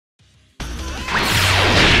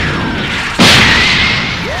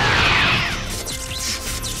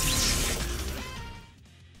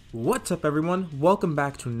What's up everyone, welcome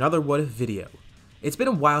back to another What If video. It's been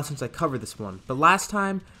a while since I covered this one, but last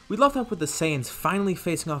time, we left off with the Saiyans finally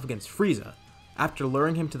facing off against Frieza. After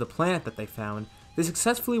luring him to the planet that they found, they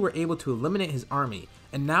successfully were able to eliminate his army,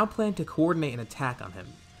 and now plan to coordinate an attack on him.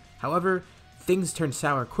 However, things turn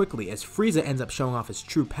sour quickly as Frieza ends up showing off his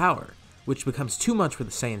true power, which becomes too much for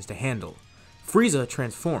the Saiyans to handle. Frieza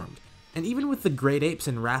transformed, and even with the Great Apes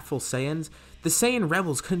and wrathful Saiyans, the Saiyan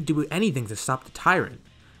rebels couldn't do anything to stop the tyrant.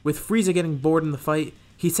 With Frieza getting bored in the fight,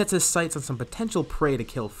 he sets his sights on some potential prey to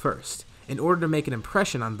kill first, in order to make an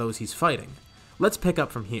impression on those he's fighting. Let's pick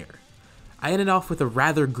up from here. I ended off with a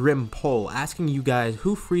rather grim poll asking you guys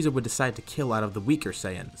who Frieza would decide to kill out of the weaker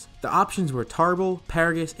Saiyans. The options were Tarble,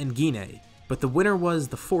 Paragus, and Gine, but the winner was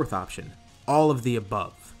the fourth option, all of the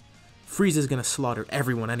above. Frieza's gonna slaughter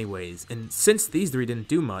everyone anyways, and since these three didn't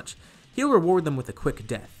do much, he'll reward them with a quick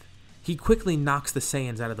death. He quickly knocks the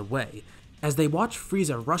Saiyans out of the way, as they watch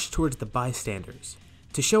Frieza rush towards the bystanders.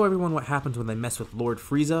 To show everyone what happens when they mess with Lord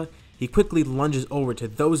Frieza, he quickly lunges over to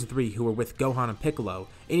those three who were with Gohan and Piccolo,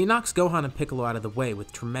 and he knocks Gohan and Piccolo out of the way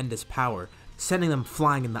with tremendous power, sending them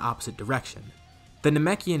flying in the opposite direction. The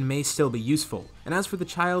Namekian may still be useful, and as for the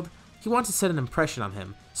child, he wants to set an impression on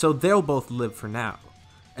him, so they'll both live for now.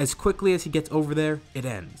 As quickly as he gets over there, it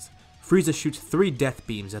ends. Frieza shoots 3 death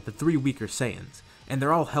beams at the 3 weaker Saiyans, and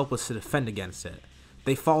they're all helpless to defend against it.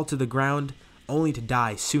 They fall to the ground, only to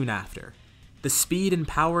die soon after. The speed and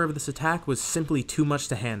power of this attack was simply too much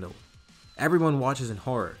to handle. Everyone watches in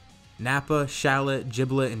horror. Nappa, Shallot,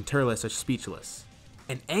 Giblet, and Turles are speechless,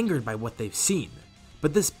 and angered by what they've seen,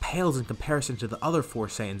 but this pales in comparison to the other 4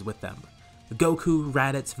 Saiyans with them. Goku,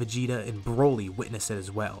 Raditz, Vegeta, and Broly witness it as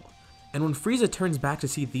well. And when Frieza turns back to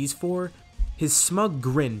see these 4, his smug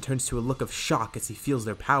grin turns to a look of shock as he feels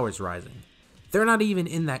their powers rising. They're not even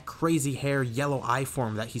in that crazy hair, yellow eye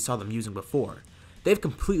form that he saw them using before. They've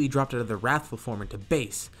completely dropped out of their wrathful form into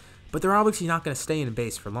base, but they're obviously not going to stay in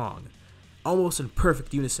base for long. Almost in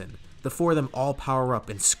perfect unison, the 4 of them all power up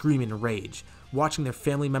and scream in rage, watching their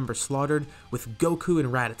family members slaughtered, with Goku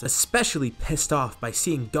and Raditz especially pissed off by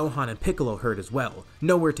seeing Gohan and Piccolo hurt as well,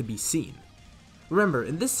 nowhere to be seen. Remember,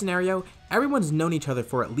 in this scenario, everyone's known each other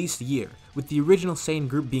for at least a year, with the original Saiyan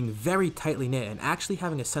group being very tightly knit and actually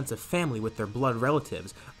having a sense of family with their blood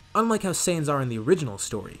relatives, unlike how Saiyans are in the original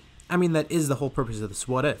story. I mean, that is the whole purpose of this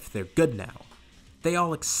What If, they're good now. They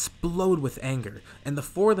all explode with anger, and the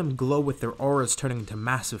 4 of them glow with their auras turning into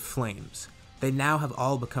massive flames. They now have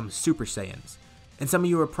all become Super Saiyans, and some of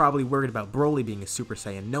you are probably worried about Broly being a Super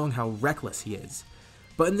Saiyan, knowing how reckless he is.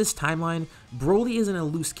 But in this timeline, Broly isn't a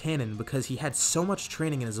loose cannon because he had so much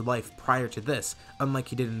training in his life prior to this, unlike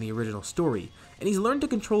he did in the original story, and he's learned to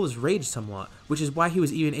control his rage somewhat, which is why he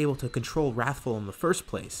was even able to control Wrathful in the first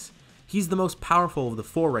place. He's the most powerful of the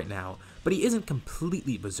 4 right now, but he isn't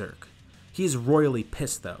completely berserk. He is royally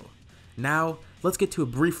pissed though. Now, let's get to a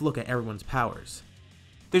brief look at everyone's powers.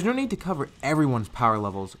 There's no need to cover everyone's power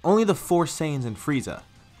levels, only the 4 Saiyans and Frieza.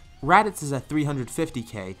 Raditz is at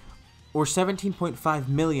 350k, or 17.5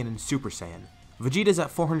 million in Super Saiyan. Vegeta's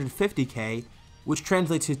at 450k, which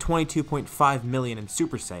translates to 22.5 million in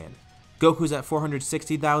Super Saiyan. Goku's at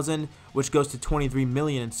 460,000, which goes to 23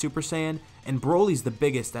 million in Super Saiyan, and Broly's the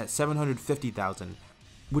biggest at 750,000,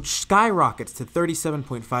 which skyrockets to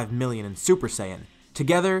 37.5 million in Super Saiyan.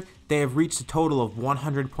 Together, they have reached a total of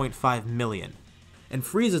 100.5 million. And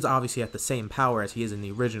Frieza's obviously at the same power as he is in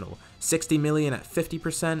the original, 60 million at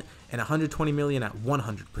 50% and 120 million at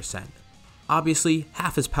 100%. Obviously,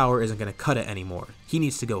 half his power isn't going to cut it anymore. He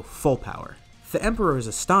needs to go full power. The Emperor is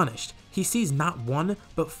astonished. He sees not 1,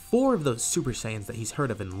 but 4 of those Super Saiyans that he's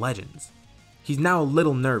heard of in Legends. He's now a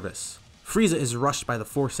little nervous. Frieza is rushed by the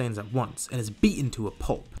 4 Saiyans at once and is beaten to a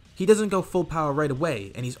pulp. He doesn't go full power right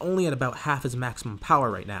away, and he's only at about half his maximum power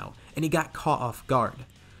right now, and he got caught off guard.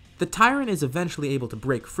 The Tyrant is eventually able to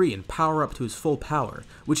break free and power up to his full power,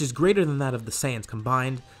 which is greater than that of the Saiyans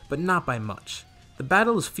combined, but not by much. The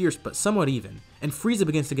battle is fierce but somewhat even, and Frieza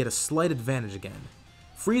begins to get a slight advantage again.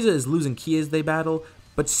 Frieza is losing ki as they battle,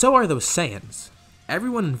 but so are those Saiyans.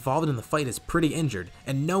 Everyone involved in the fight is pretty injured,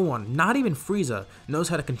 and no one, not even Frieza, knows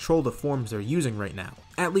how to control the forms they're using right now,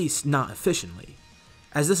 at least not efficiently.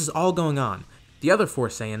 As this is all going on, the other 4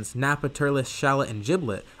 Saiyans, Nappa, Turles, Shallot, and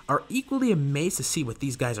Giblet, are equally amazed to see what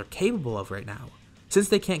these guys are capable of right now. Since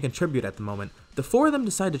they can't contribute at the moment, the 4 of them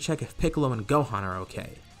decide to check if Piccolo and Gohan are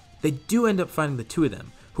okay. They do end up finding the 2 of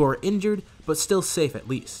them, who are injured, but still safe at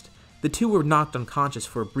least. The 2 were knocked unconscious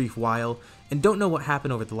for a brief while, and don't know what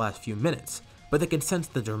happened over the last few minutes, but they can sense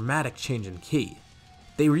the dramatic change in ki.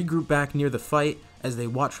 They regroup back near the fight as they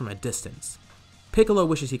watch from a distance. Piccolo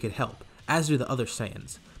wishes he could help, as do the other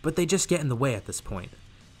Saiyans, but they just get in the way at this point.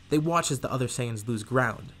 They watch as the other Saiyans lose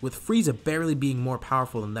ground, with Frieza barely being more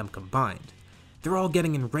powerful than them combined. They're all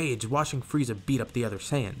getting enraged watching Frieza beat up the other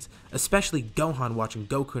Saiyans, especially Gohan watching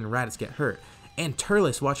Goku and Raditz get hurt, and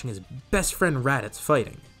Turles watching his best friend Raditz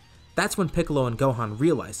fighting. That's when Piccolo and Gohan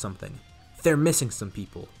realize something. They're missing some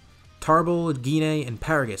people. Tarbell, Guinea, and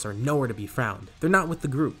Paragus are nowhere to be found. They're not with the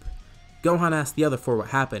group. Gohan asks the other four what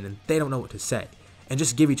happened, and they don't know what to say, and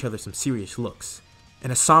just give each other some serious looks.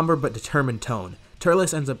 In a somber but determined tone,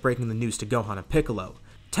 Turles ends up breaking the news to Gohan and Piccolo,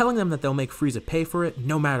 telling them that they'll make Frieza pay for it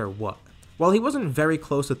no matter what. While he wasn't very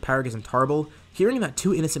close with Paragus and Tarbell, hearing that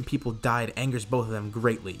two innocent people died angers both of them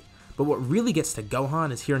greatly, but what really gets to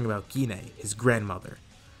Gohan is hearing about Guinea, his grandmother.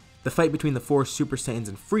 The fight between the four Super Saiyans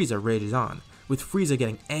and Frieza rages on, with Frieza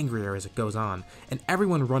getting angrier as it goes on, and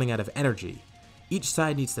everyone running out of energy. Each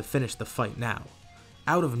side needs to finish the fight now.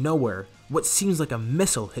 Out of nowhere, what seems like a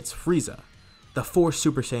missile hits Frieza. The four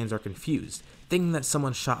Super Saiyans are confused, thinking that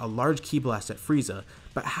someone shot a large ki blast at Frieza,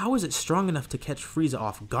 but how is it strong enough to catch Frieza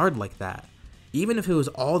off guard like that? Even if it was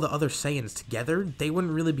all the other Saiyans together, they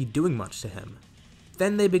wouldn't really be doing much to him.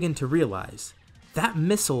 Then they begin to realize, that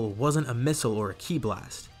missile wasn't a missile or a ki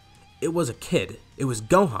blast. It was a kid. It was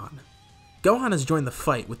Gohan. Gohan has joined the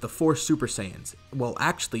fight with the four Super Saiyans. Well,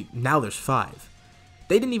 actually, now there's 5.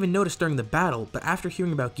 They didn't even notice during the battle, but after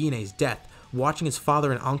hearing about Guinea's death, watching his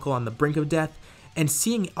father and uncle on the brink of death, and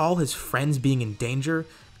seeing all his friends being in danger,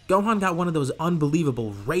 Gohan got one of those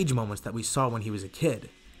unbelievable rage moments that we saw when he was a kid.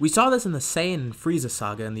 We saw this in the Saiyan and Frieza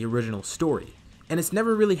saga in the original story, and it's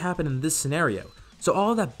never really happened in this scenario, so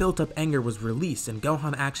all that built up anger was released and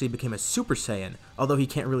Gohan actually became a Super Saiyan, although he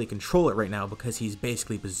can't really control it right now because he's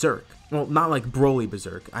basically berserk. Well, not like Broly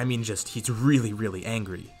berserk, I mean just he's really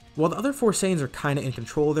angry. While the other 4 Saiyans are kinda in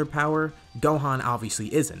control of their power, Gohan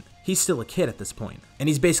obviously isn't. He's still a kid at this point, and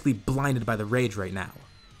he's basically blinded by the rage right now.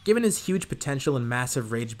 Given his huge potential and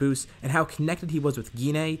massive rage boost, and how connected he was with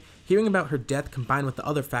Guinea, hearing about her death combined with the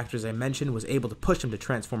other factors I mentioned was able to push him to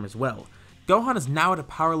transform as well. Gohan is now at a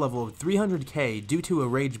power level of 300k due to a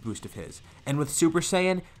rage boost of his, and with Super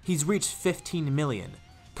Saiyan, he's reached 15 million.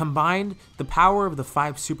 Combined, the power of the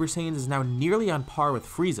 5 Super Saiyans is now nearly on par with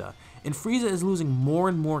Frieza, and Frieza is losing more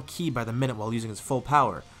and more ki by the minute while using his full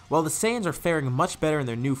power, while the Saiyans are faring much better in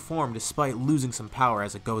their new form despite losing some power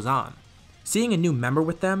as it goes on. Seeing a new member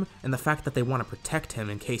with them, and the fact that they want to protect him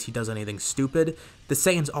in case he does anything stupid, the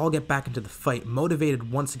Saiyans all get back into the fight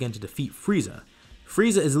motivated once again to defeat Frieza.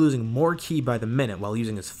 Frieza is losing more ki by the minute while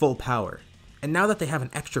using his full power. And now that they have an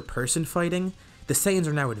extra person fighting, the Saiyans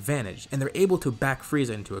are now advantaged, and they're able to back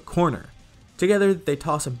Frieza into a corner. Together, they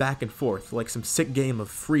toss him back and forth like some sick game of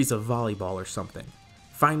Frieza volleyball or something.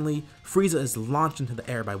 Finally, Frieza is launched into the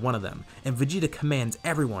air by one of them, and Vegeta commands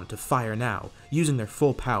everyone to fire now, using their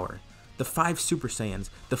full power. The 5 Super Saiyans,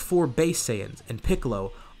 the 4 Base Saiyans, and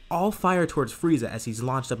Piccolo all fire towards Frieza as he's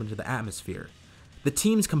launched up into the atmosphere. The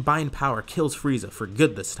team's combined power kills Frieza for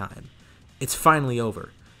good this time. It's finally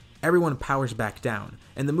over. Everyone powers back down,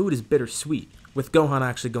 and the mood is bittersweet, with Gohan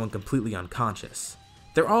actually going completely unconscious.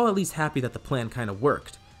 They're all at least happy that the plan kinda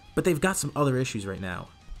worked, but they've got some other issues right now.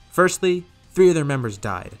 Firstly, 3 of their members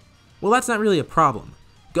died. Well, that's not really a problem.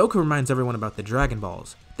 Goku reminds everyone about the Dragon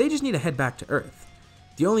Balls. They just need to head back to Earth.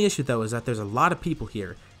 The only issue though is that there's a lot of people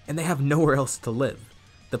here, and they have nowhere else to live.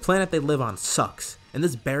 The planet they live on sucks, and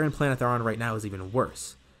this barren planet they're on right now is even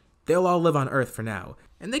worse. They'll all live on Earth for now,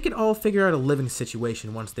 and they can all figure out a living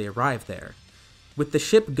situation once they arrive there. With the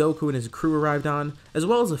ship Goku and his crew arrived on, as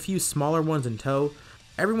well as a few smaller ones in tow,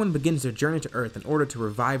 everyone begins their journey to Earth in order to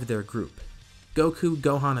revive their group. Goku,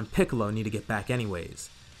 Gohan, and Piccolo need to get back anyways.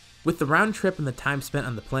 With the round trip and the time spent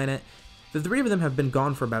on the planet, the 3 of them have been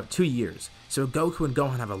gone for about 2 years, so Goku and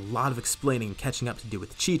Gohan have a lot of explaining and catching up to do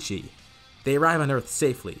with Chi-Chi. They arrive on Earth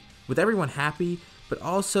safely, with everyone happy, but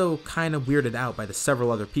also kinda weirded out by the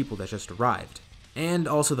several other people that just arrived. And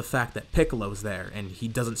also the fact that Piccolo's there, and he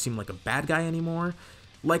doesn't seem like a bad guy anymore.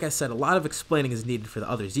 Like I said, a lot of explaining is needed for the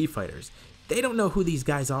other Z-Fighters. They don't know who these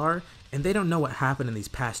guys are, and they don't know what happened in these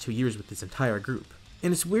past 2 years with this entire group.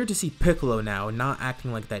 And it's weird to see Piccolo now not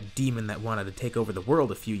acting like that demon that wanted to take over the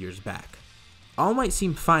world a few years back. All might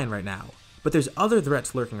seem fine right now, but there's other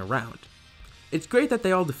threats lurking around. It's great that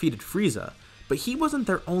they all defeated Frieza, but he wasn't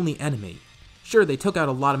their only enemy. Sure, they took out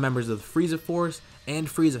a lot of members of the Frieza Force and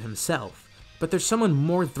Frieza himself, but there's someone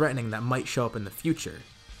more threatening that might show up in the future.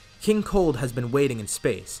 King Cold has been waiting in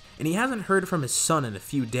space, and he hasn't heard from his son in a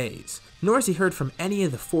few days, nor has he heard from any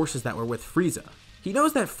of the forces that were with Frieza. He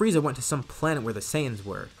knows that Frieza went to some planet where the Saiyans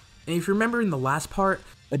were, and if you remember in the last part,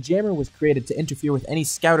 a jammer was created to interfere with any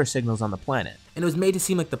scouter signals on the planet, and it was made to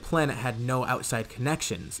seem like the planet had no outside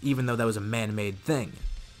connections, even though that was a man-made thing.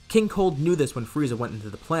 King Cold knew this when Frieza went into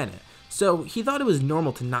the planet, so he thought it was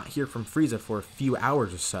normal to not hear from Frieza for a few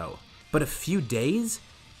hours or so. But a few days?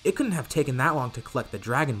 It couldn't have taken that long to collect the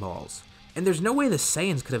Dragon Balls. And there's no way the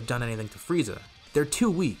Saiyans could have done anything to Frieza. They're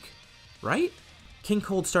too weak, right? King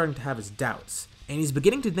Cold's starting to have his doubts, and he's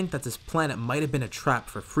beginning to think that this planet might have been a trap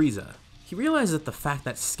for Frieza. He realizes that the fact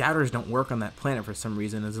that scouters don't work on that planet for some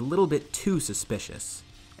reason is a little bit too suspicious.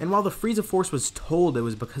 And while the Frieza Force was told it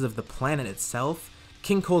was because of the planet itself,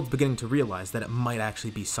 King Cold's beginning to realize that it might actually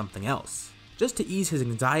be something else. Just to ease his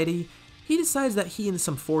anxiety, he decides that he and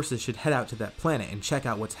some forces should head out to that planet and check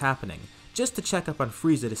out what's happening, just to check up on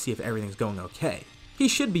Frieza to see if everything's going okay. He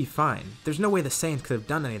should be fine. There's no way the Saiyans could have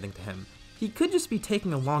done anything to him. He could just be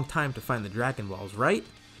taking a long time to find the Dragon Balls, right?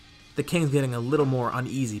 The King's getting a little more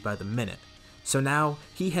uneasy by the minute, so now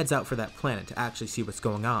he heads out for that planet to actually see what's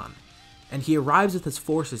going on. And he arrives with his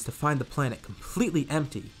forces to find the planet completely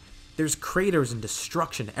empty. There's craters and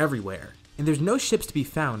destruction everywhere, and there's no ships to be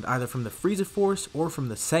found either from the Frieza Force or from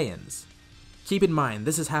the Saiyans. Keep in mind,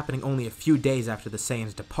 this is happening only a few days after the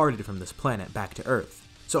Saiyans departed from this planet back to Earth,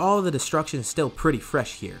 so all of the destruction is still pretty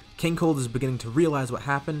fresh here. King Cold is beginning to realize what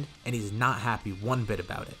happened, and he's not happy one bit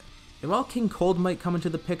about it. And while King Cold might come into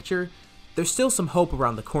the picture, there's still some hope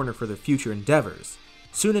around the corner for their future endeavors.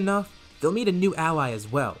 Soon enough, they'll meet a new ally as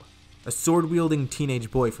well, a sword-wielding teenage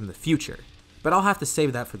boy from the future. But I'll have to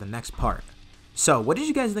save that for the next part. So, what did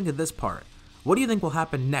you guys think of this part? What do you think will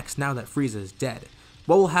happen next now that Frieza is dead?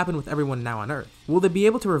 What will happen with everyone now on Earth? Will they be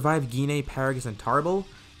able to revive Guinea, Paragus, and Tarbell?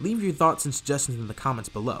 Leave your thoughts and suggestions in the comments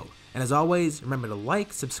below. And as always, remember to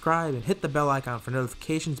like, subscribe, and hit the bell icon for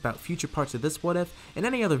notifications about future parts of this What If and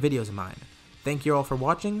any other videos of mine. Thank you all for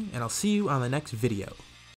watching, and I'll see you on the next video.